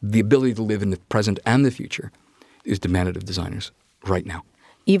the ability to live in the present and the future is demanded of designers right now.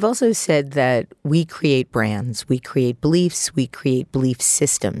 You've also said that we create brands, we create beliefs, we create belief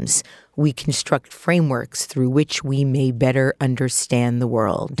systems. We construct frameworks through which we may better understand the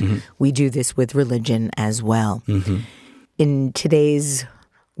world. Mm-hmm. We do this with religion as well. Mm-hmm. In today's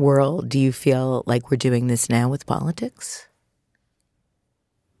world, do you feel like we're doing this now with politics?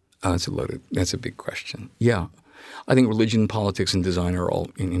 That's a big question. Yeah. I think religion, politics, and design are all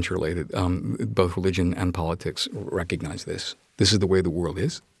interrelated. Both religion and politics recognize this. This is the way the world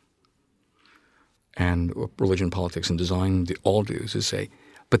is. And what religion, politics, and design all do is say,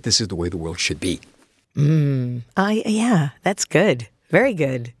 but this is the way the world should be. Yeah, that's good. Very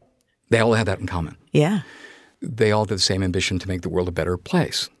good. They all have that in common. Yeah. They all have the same ambition to make the world a better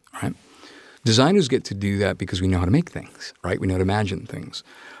place, right? Designers get to do that because we know how to make things, right? We know how to imagine things.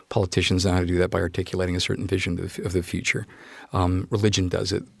 Politicians know how to do that by articulating a certain vision of the future. Religion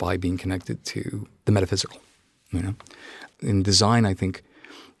does it by being connected to the metaphysical. And design, I think,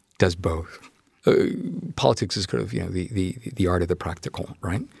 does both. Politics is kind of the art of the practical,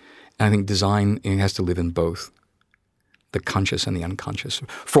 right? And I think design has to live in both the conscious and the unconscious.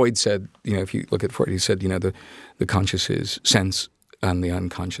 Freud said, if you look at Freud, he said, the conscious is sense and the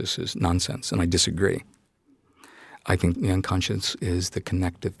unconscious is nonsense, and I disagree. I think the unconscious is the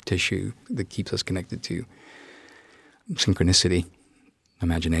connective tissue that keeps us connected to synchronicity,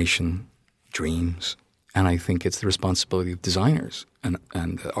 imagination, dreams. And I think it's the responsibility of designers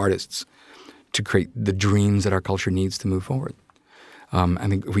and artists to create the dreams that our culture needs to move forward. I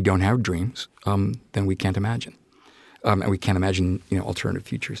think if we don't have dreams, then we can't imagine. And we can't imagine, alternative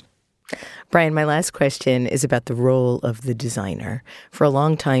futures. Brian, my last question is about the role of the designer. For a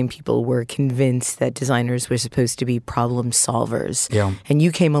long time, people were convinced that designers were supposed to be problem solvers. Yeah. And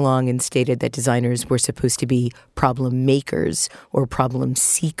you came along and stated that designers were supposed to be problem makers or problem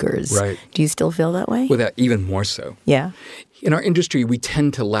seekers. Right. Do you still feel that way? Well, that even more so. Yeah. In our industry, we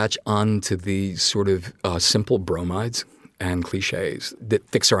tend to latch on to the sort of simple bromides and cliches that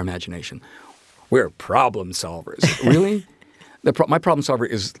fix our imagination. We're problem solvers. Really? My problem solver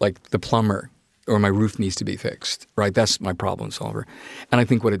is like the plumber, or my roof needs to be fixed, right? That's my problem solver. And I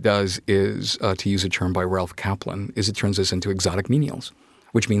think what it does is, to use a term by Ralph Kaplan, is it turns us into exotic menials,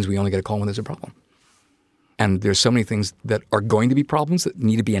 which means we only get a call when there's a problem. And there's so many things that are going to be problems that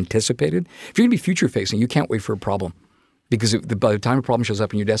need to be anticipated. If you're going to be future-facing, you can't wait for a problem, because by the time a problem shows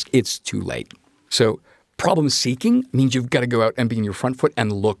up on your desk, it's too late. So problem-seeking means you've got to go out and be in your front foot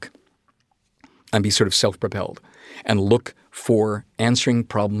and look and be sort of self-propelled and look for answering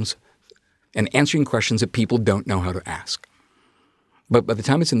problems and answering questions that people don't know how to ask. But by the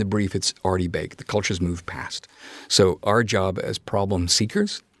time it's in the brief, it's already baked. The culture's moved past. So our job as problem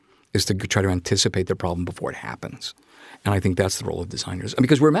seekers is to try to anticipate the problem before it happens. And I think that's the role of designers. And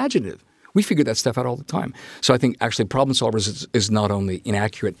because we're imaginative. We figure that stuff out all the time. So I think actually problem solvers is not only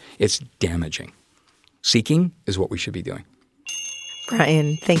inaccurate, it's damaging. Seeking is what we should be doing.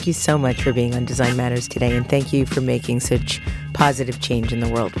 Brian, thank you so much for being on Design Matters today, and thank you for making such positive change in the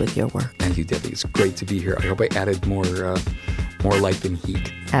world with your work. Thank you, Debbie. It's great to be here. I hope I added more light than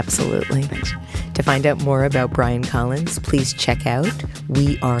heat. Absolutely. Thanks. To find out more about Brian Collins, please check out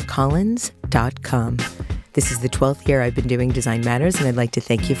wearecollins.com. This is the 12th year I've been doing Design Matters, and I'd like to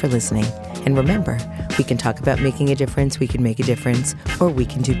thank you for listening. And remember, we can talk about making a difference, we can make a difference, or we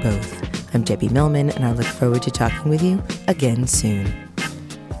can do both. I'm Debbie Millman, and I look forward to talking with you again soon.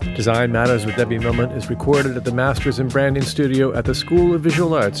 Design Matters with Debbie Millman is recorded at the Masters in Branding Studio at the School of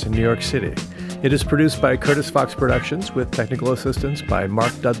Visual Arts in New York City. It is produced by Curtis Fox Productions with technical assistance by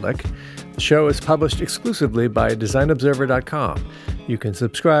Mark Dudlick. The show is published exclusively by DesignObserver.com. You can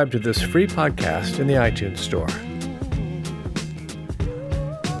subscribe to this free podcast in the iTunes Store.